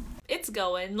going? It's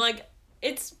going. Like,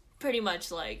 it's pretty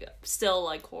much, like, still,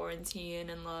 like, quarantine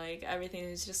and, like, everything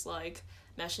is just, like,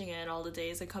 meshing in, all the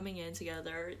days and coming in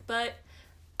together. But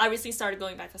I recently started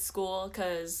going back to school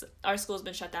because our school's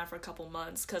been shut down for a couple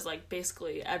months because, like,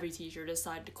 basically every teacher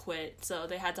decided to quit, so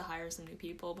they had to hire some new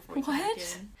people before we came back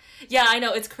in. Yeah, I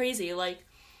know, it's crazy. Like,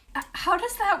 how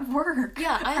does that work?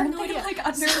 Yeah, I have no idea. Like,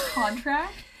 under a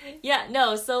contract? Yeah,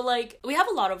 no, so, like, we have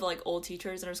a lot of, like, old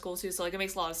teachers in our school, too, so, like, it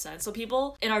makes a lot of sense. So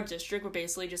people in our district were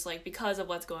basically just, like, because of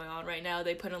what's going on right now,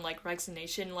 they put in, like,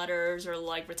 resignation letters or,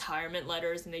 like, retirement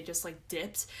letters, and they just, like,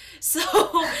 dipped. So...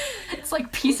 It's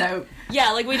like, peace out.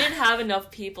 Yeah, like, we didn't have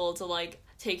enough people to, like,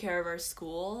 take care of our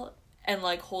school and,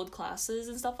 like, hold classes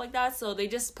and stuff like that, so they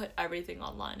just put everything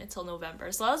online until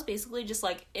November. So I was basically just,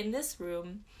 like, in this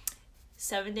room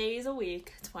 7 days a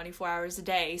week, 24 hours a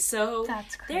day. So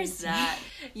that's crazy. There's that.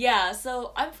 Yeah,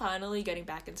 so I'm finally getting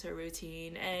back into a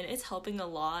routine, and it's helping a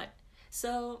lot.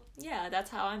 So, yeah, that's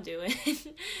how I'm doing.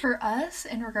 For us,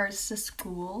 in regards to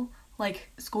school,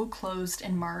 like, school closed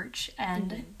in March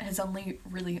and has only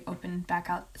really opened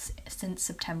back up since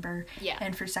September. Yeah.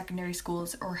 And for secondary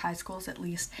schools, or high schools at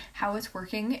least, how it's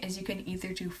working is you can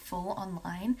either do full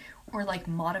online or, like,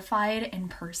 modified in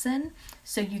person.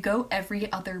 So you go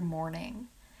every other morning.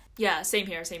 Yeah, same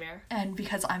here. And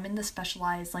because I'm in the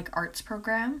specialized, like, arts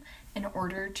program, in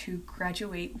order to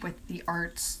graduate with the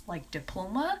arts, like,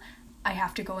 diploma, I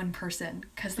have to go in person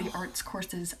because the arts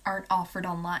courses aren't offered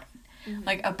online.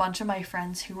 Like, a bunch of my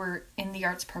friends who were in the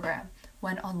arts program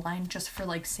went online just for,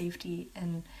 like, safety,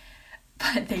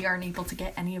 but they aren't able to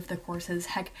get any of the courses.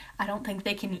 Heck, I don't think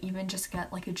they can even just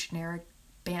get, like, a generic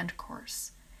band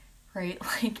course, right?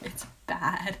 Like, it's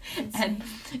bad. And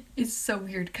it's so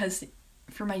weird because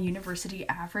for my university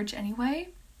average anyway,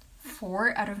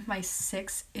 4 out of my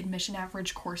 6 admission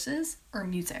average courses are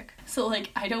music. So,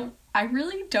 like, I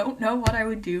really don't know what I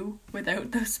would do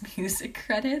without those music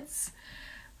credits.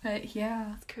 But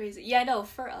yeah. It's crazy. Yeah, no,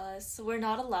 for us, we're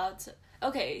not allowed to...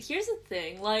 Okay, here's the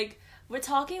thing. Like, we're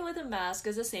talking with a mask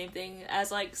is the same thing as,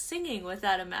 like, singing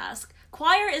without a mask.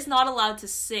 Choir is not allowed to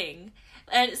sing.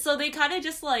 And so they kind of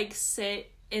just, like,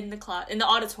 sit in the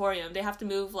auditorium. They have to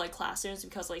move, like, classrooms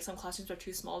because, like, some classrooms are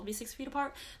too small to be 6 feet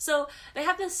apart. So they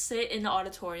have to sit in the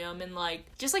auditorium and, like,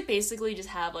 just, like, basically just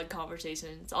have, like,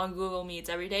 conversations on Google Meets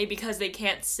every day because they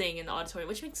can't sing in the auditorium,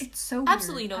 which makes it's so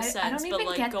absolutely weird. no sense. I don't even but,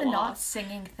 like, get go the off. not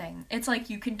singing thing. It's like,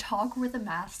 you can talk with a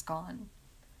mask on.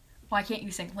 Why can't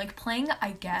you sing? Like, playing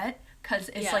I get, because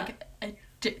it's like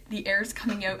the air's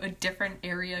coming out a different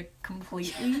area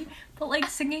completely. But, like,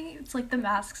 singing, it's like the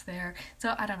mask's there.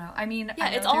 So, I don't know. I mean, I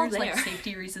know it's all there's, there. like,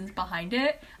 safety reasons behind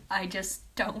it. I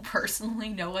just don't personally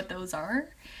know what those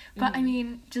are. But, I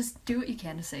mean, just do what you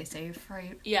can to stay safe,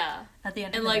 right? Yeah. At the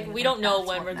end and, of the like, day, we don't know that's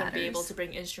when what we're going to be matters. able to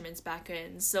bring instruments back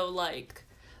in. So, like,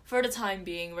 for the time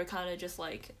being, we're kind of just,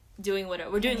 like, doing whatever.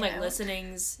 We're doing, like,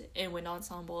 listenings in wind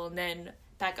ensemble, and then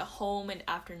back at home in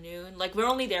afternoon. Like, we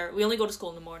only go to school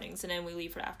in the mornings, and then we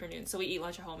leave for the afternoon. So we eat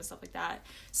lunch at home and stuff like that.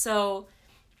 So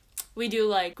we do,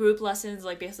 like, group lessons,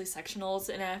 like, basically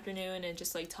sectionals in the afternoon, and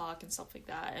just, like, talk and stuff like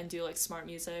that, and do, like, smart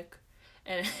music.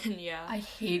 And yeah. I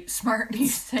hate smart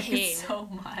music so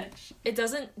much. It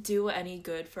doesn't do any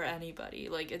good for anybody.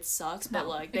 Like, it sucks, but,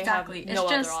 like, they have It's no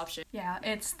just, other option. Yeah,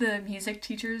 it's the music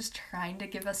teachers trying to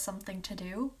give us something to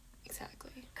do. Exactly.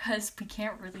 Because we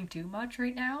can't really do much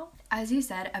right now. As you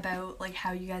said about, like,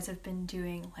 how you guys have been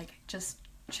doing, like, just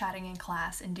chatting in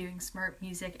class and doing smart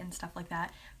music and stuff like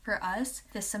that. For us,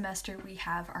 this semester we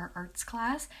have our arts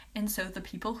class, and so the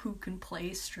people who can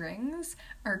play strings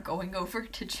are going over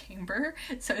to chamber.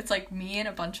 So it's like me and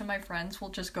a bunch of my friends will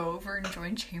just go over and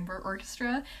join chamber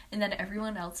orchestra, and then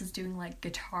everyone else is doing, like,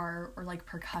 guitar or, like,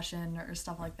 percussion or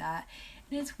stuff like that.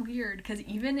 And it's weird because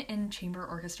even in chamber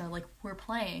orchestra, like, we're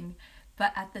playing,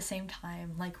 but at the same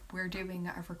time, like, we're doing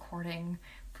a recording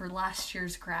for last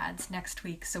year's grads next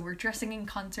week. So we're dressing in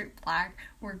concert black,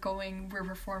 we're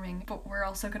performing, but we're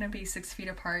also going to be 6 feet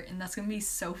apart, and that's going to be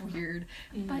so weird.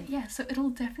 But yeah, so it'll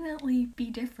definitely be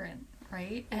different,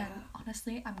 right? Yeah. And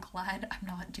honestly, I'm glad I'm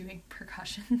not doing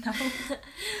percussion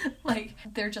though. Like,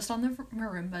 they're just on the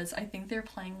marimbas. I think they're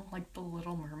playing, like, The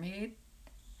Little Mermaid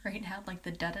right now, like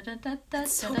the da da da da da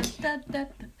da da da.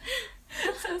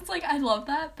 So it's like, I love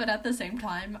that, but at the same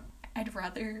time, I'd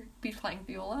rather be playing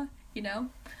viola, you know?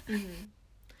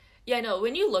 Yeah, no,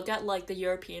 when you look at, like, the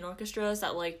European orchestras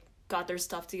that, like, got their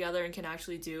stuff together and can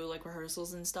actually do, like,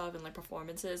 rehearsals and stuff and, like,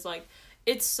 performances, like,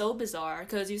 it's so bizarre,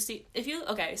 because you see,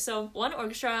 so one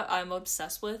orchestra I'm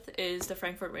obsessed with is the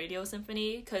Frankfurt Radio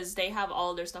Symphony, because they have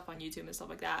all their stuff on YouTube and stuff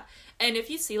like that, and if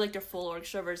you see, like, their full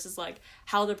orchestra versus, like,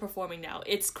 how they're performing now,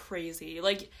 it's crazy.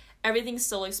 Like, everything's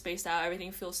so, like, spaced out,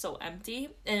 everything feels so empty,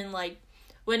 and, like,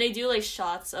 when they do, like,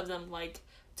 shots of them, like,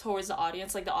 towards the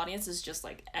audience, like, the audience is just,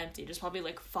 like, empty. There's probably,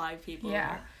 like, 5 people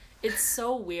there. It's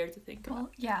so weird to think about.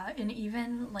 Well, yeah, and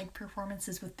even, like,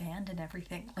 performances with band and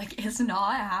everything, like, it's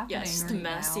not happening it's just right a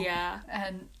mess, now. yeah.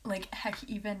 And, like, heck,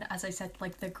 even, as I said,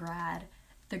 like, the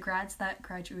grads that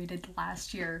graduated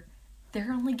last year,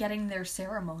 they're only getting their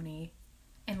ceremony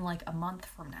in like a month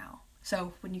from now.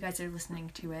 So when you guys are listening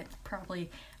to it,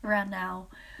 probably around now.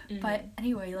 But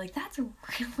anyway, like that's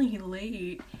really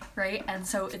late, right? And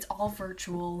so it's all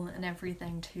virtual and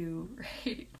everything too,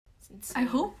 right? I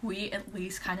hope we at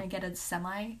least kind of get a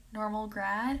semi-normal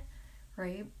grad,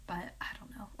 right? But I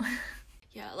don't know.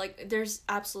 Yeah, like, there's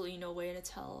absolutely no way to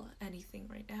tell anything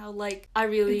right now. Like, I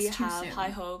really have high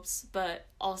hopes, but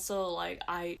also, like,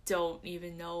 I don't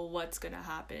even know what's gonna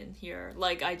happen here.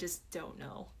 Like, I just don't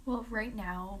know. Well, right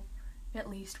now, at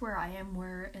least where I am,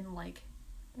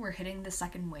 we're hitting the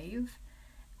second wave.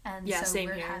 And yeah, so same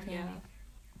we're here, having,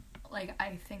 like,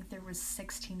 I think there was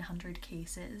 1,600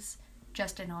 cases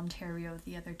just in Ontario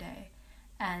the other day.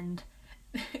 And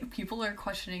people are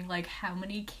questioning, like, how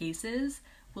many cases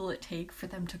will it take for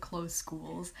them to close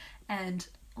schools? And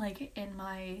like in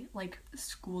my like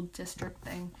school district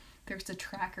thing, there's a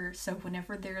tracker, so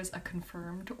whenever there's a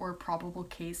confirmed or probable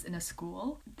case in a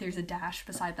school, there's a dash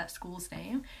beside that school's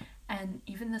name. And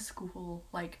even the school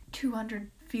like 200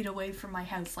 feet away from my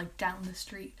house, like down the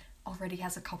street, already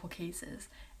has a couple cases.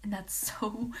 And that's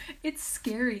so, it's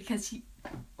scary because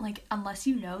like unless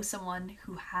you know someone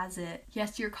who has it,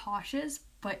 yes, you're cautious,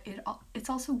 but it's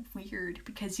also weird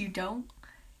because you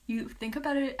think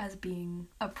about it as being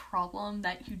a problem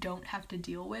that you don't have to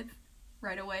deal with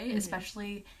right away,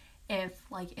 especially if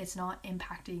like it's not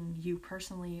impacting you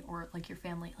personally or like your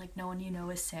family, like no one you know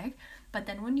is sick. But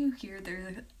then when you hear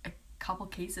there's a couple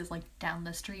cases like down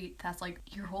the street, that's like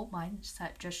your whole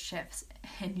mindset just shifts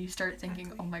and you start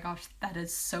thinking, oh my gosh, that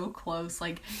is so close,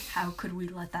 like how could we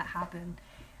let that happen,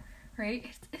 right?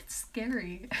 It's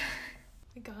scary. Oh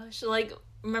my gosh, like,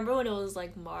 remember when it was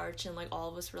like March and like all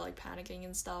of us were like panicking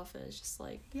and stuff, and it's just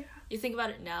like, yeah, you think about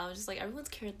it now, it's just like everyone's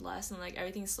cared less and like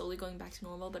everything's slowly going back to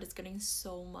normal, but it's getting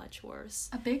so much worse.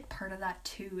 A big part of that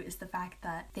too is the fact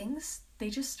that they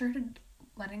just started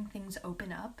letting things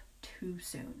open up too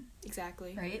soon.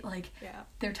 Exactly. Right? Like, yeah,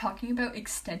 they're talking about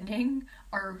extending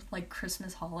our like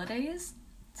Christmas holidays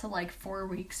to like 4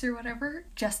 weeks or whatever,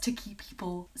 just to keep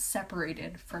people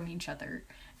separated from each other.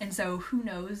 And so who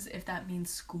knows if that means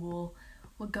school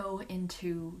will go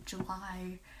into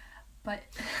July, but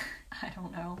I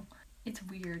don't know. It's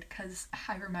weird because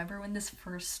I remember when this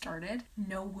first started,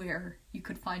 nowhere you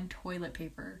could find toilet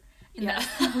paper. And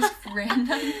that's the most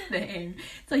random thing.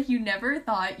 It's like you never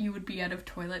thought you would be out of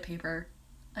toilet paper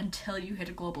until you hit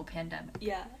a global pandemic.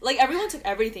 Yeah, like everyone took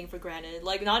everything for granted.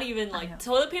 Like, not even like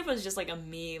toilet paper was just like a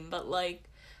meme, but like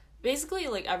basically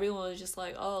like everyone was just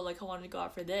like, oh, like I wanted to go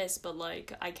out for this, but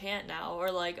like I can't now, or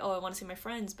like, oh, I want to see my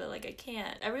friends, but like I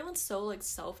can't. Everyone's so like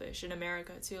selfish in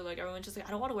America too. Like everyone's just like,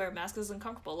 I don't want to wear a mask, it's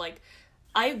uncomfortable. Like,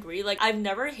 I agree, like I've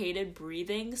never hated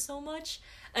breathing so much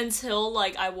until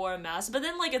like I wore a mask, but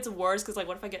then like it's worse because like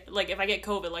what if I get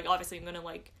COVID, like obviously I'm gonna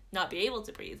like not be able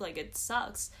to breathe, like it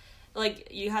sucks. Like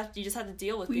you just have to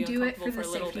deal with being uncomfortable for a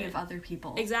little bit. We do it for the safety of other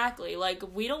people. Exactly. Like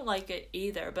we don't like it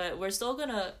either, but we're still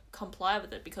gonna comply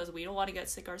with it because we don't want to get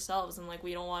sick ourselves, and like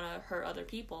we don't want to hurt other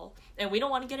people, and we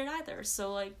don't want to get it either.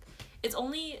 So like it's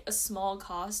only a small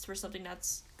cost for something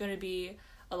that's gonna be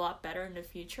a lot better in the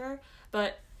future.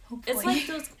 But hopefully.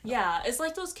 It's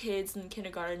like those kids in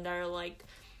kindergarten that are like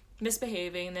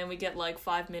misbehaving, and then we get like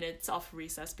 5 minutes off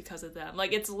recess because of them.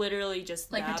 Like it's literally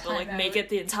just like that, but like make it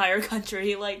the entire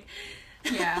country. Like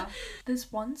yeah.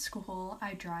 This one school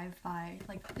I drive by,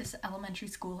 like this elementary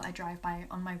school I drive by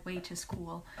on my way to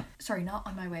school. Sorry, not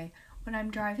on my way. When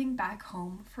I'm driving back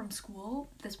home from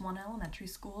school, this one elementary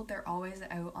school, they're always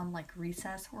out on like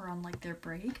recess or on like their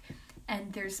break.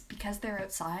 And because they're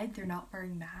outside, they're not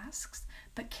wearing masks.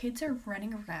 But kids are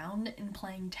running around and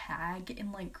playing tag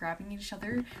and like grabbing each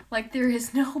other like there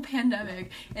is no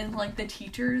pandemic. And like the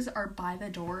teachers are by the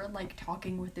door like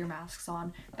talking with their masks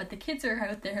on. But the kids are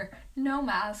out there, no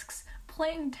masks,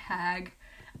 playing tag.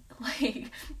 Like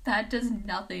that does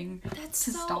nothing to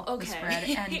stop the spread.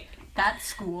 And that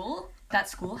school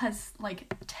has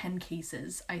like 10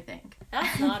 cases, I think.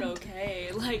 That's not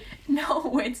okay. Like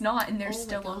no, it's not, and they're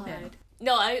still open.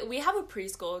 No, we have a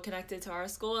preschool connected to our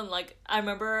school, and like I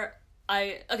remember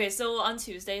so on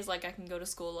Tuesdays like I can go to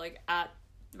school like at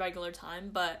regular time,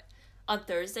 but on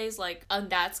Thursdays, like on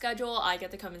that schedule, I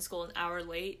get to come in school an hour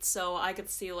late, so I get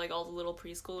to see like all the little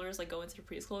preschoolers like go into the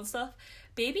preschool and stuff.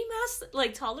 Baby masks,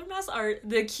 like toddler masks, are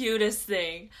the cutest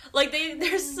thing. Like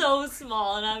they're so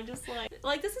small, and I'm just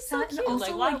like this is so cute.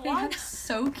 Also, like they have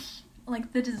so cute.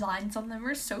 Like the designs on them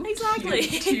are so exactly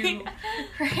cute too,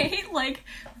 right? Like,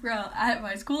 bro, at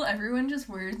my school, everyone just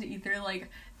wears either like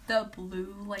the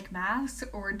blue like mask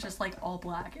or just like all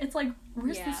black. It's like,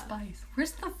 where's the spice?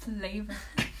 Where's the flavor?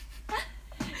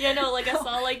 Yeah, no, like I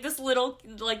saw like this little,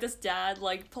 like this dad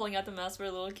like pulling out the mask for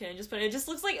a little kid and just putting it. Just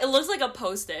looks like a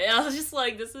Post-it. And I was just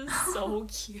like, this is so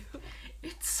cute.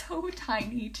 It's so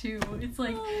tiny too. It's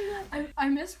like, Oh I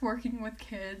miss working with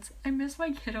kids. I miss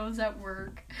my kiddos at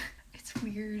work. It's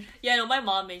weird. Yeah, no, my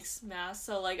mom makes masks,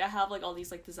 so like I have like all these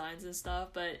like designs and stuff,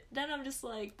 but then I'm just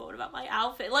like, but what about my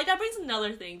outfit? Like that brings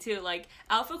another thing too. Like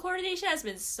outfit coordination has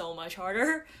been so much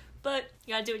harder, but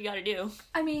you gotta do what you gotta do.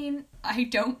 I mean, I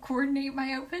don't coordinate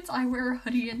my outfits. I wear a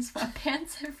hoodie and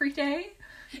sweatpants every day.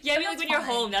 Yeah, I mean like when you're fine.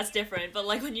 home, that's different, but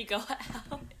like when you go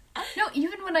out. No,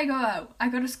 even when I go out, I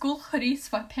go to school hoodie,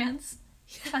 sweatpants.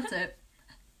 That's it.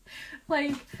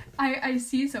 Like, I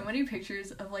see so many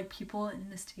pictures of, like, people in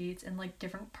the States and, like,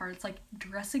 different parts, like,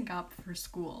 dressing up for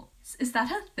school. Is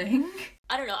that a thing?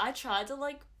 I don't know, I tried to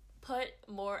like put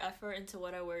more effort into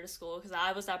what I wear to school, because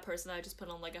I was that person I just put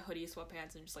on like a hoodie,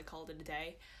 sweatpants, and just like called it a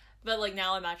day. But like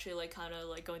now I'm actually like kind of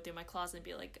like going through my closet and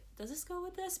be like, does this go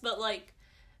with this? But like,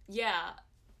 yeah,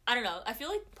 I don't know. I feel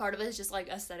like part of it is just like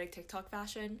aesthetic TikTok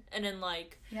fashion, and then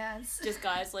like Yes. just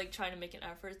guys like trying to make an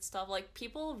effort and stuff. Like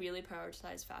people really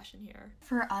prioritize fashion here.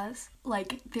 For us,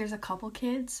 like, there's a couple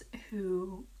kids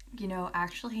who, you know,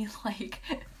 actually, like,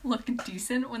 look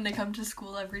decent when they come to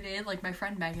school every day. Like, my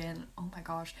friend Megan, oh my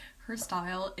gosh, her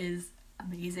style is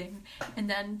amazing. And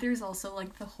then there's also,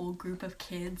 like, the whole group of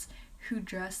kids who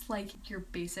dress like your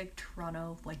basic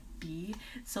Toronto, like, bee.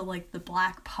 So, like, the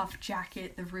black puff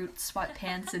jacket, the Roots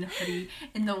sweatpants and hoodie,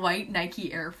 and the white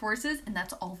Nike Air Forces, and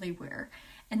that's all they wear.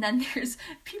 And then there's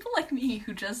people like me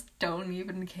who just don't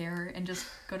even care and just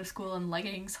go to school in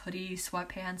leggings, hoodie,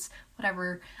 sweatpants,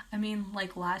 whatever. I mean,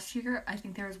 like last year, I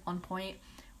think there was one point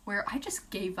where I just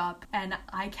gave up and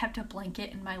I kept a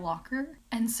blanket in my locker.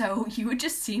 And so you would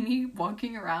just see me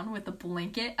walking around with a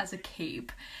blanket as a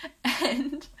cape.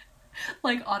 And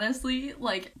like, honestly,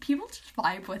 like, people just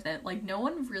vibe with it. Like, no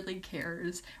one really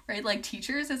cares, right? Like,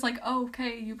 teachers, it's like, oh,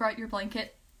 okay, you brought your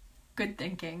blanket. Good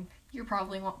thinking. You're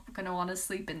probably gonna want to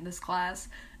sleep in this class.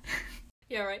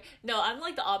 Yeah, right. No, I'm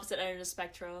like the opposite end of the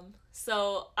spectrum.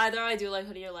 So either I do like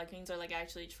hoodie or leggings, or like I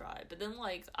actually try. But then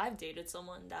like I've dated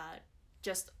someone that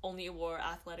just only wore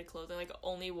athletic clothing, like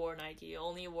only wore Nike,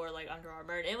 only wore like Under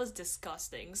Armour, and it was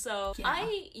disgusting. So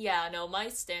no, my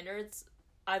standards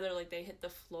either like they hit the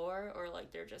floor or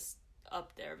like they're just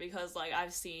up there, because like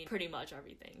I've seen pretty much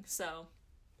everything. So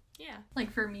yeah.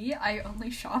 Like, for me, I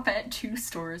only shop at 2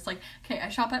 stores. Like, okay, I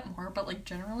shop at more, but, like,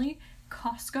 generally,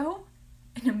 Costco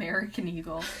and American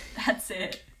Eagle. That's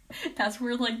it. That's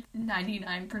where, like,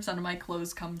 99% of my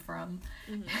clothes come from.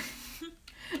 Mm-hmm.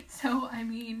 So, I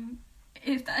mean,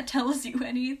 if that tells you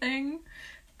anything.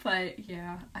 But,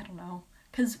 yeah, I don't know.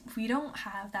 Because we don't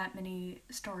have that many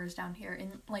stores down here.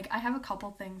 And, like, I have a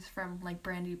couple things from, like,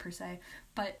 Brandy per se,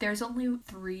 but there's only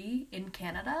 3 in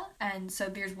Canada. And so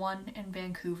there's one in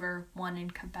Vancouver, one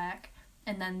in Quebec,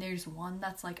 and then there's one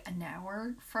that's, like, an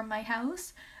hour from my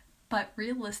house. But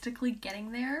realistically,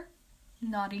 getting there,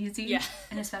 not easy. Yeah.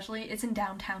 And especially, it's in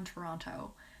downtown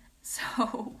Toronto.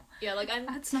 So... Yeah, like, I'm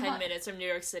that's 10 not... minutes from New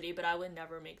York City, but I would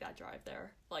never make that drive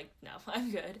there. Like, no,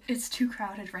 I'm good. It's too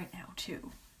crowded right now, too.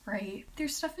 Right? Their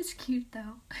stuff is cute,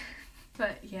 though.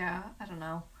 But, yeah, I don't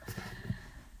know.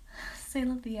 C'est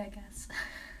la vie, I guess.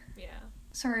 Yeah.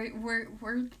 Sorry, we're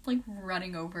like,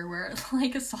 running over. We're at,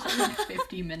 like, a solid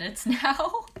 50 minutes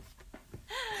now.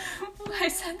 I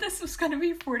said this was gonna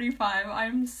be 45.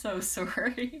 I'm so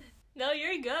sorry. No,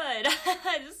 you're good.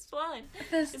 This is fun.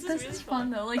 This is really fun,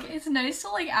 though. Like, it's nice to,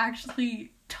 like,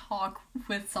 actually talk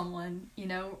with someone, you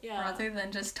know, rather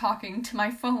than just talking to my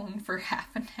phone for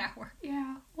half an hour.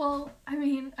 Yeah. Well, I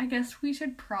mean, I guess we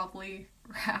should probably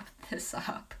wrap this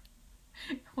up.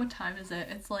 What time is it?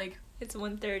 It's like... It's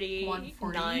 1:30.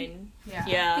 1:40.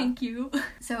 Yeah. Thank you.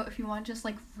 So, if you want to just,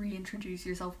 like, reintroduce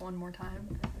yourself one more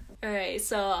time. Alright,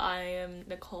 so I am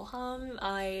Nicole Hum.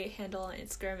 I handle on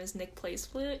Instagram as Nick Plays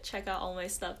Flute. Check out all my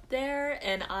stuff there.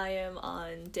 And I am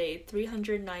on day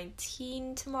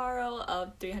 319 tomorrow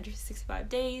of 365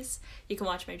 days. You can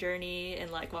watch my journey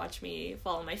and like watch me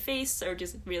fall on my face or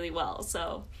just really well.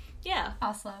 So yeah.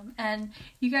 Awesome. And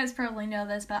you guys probably know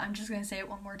this, but I'm just going to say it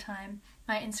one more time.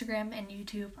 My Instagram and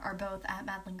YouTube are both at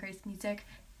Madeline Grace Music.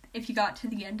 If you got to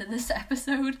the end of this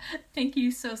episode, thank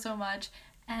you so much.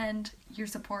 And your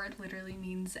support literally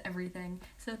means everything.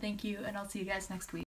 So thank you, and I'll see you guys next week.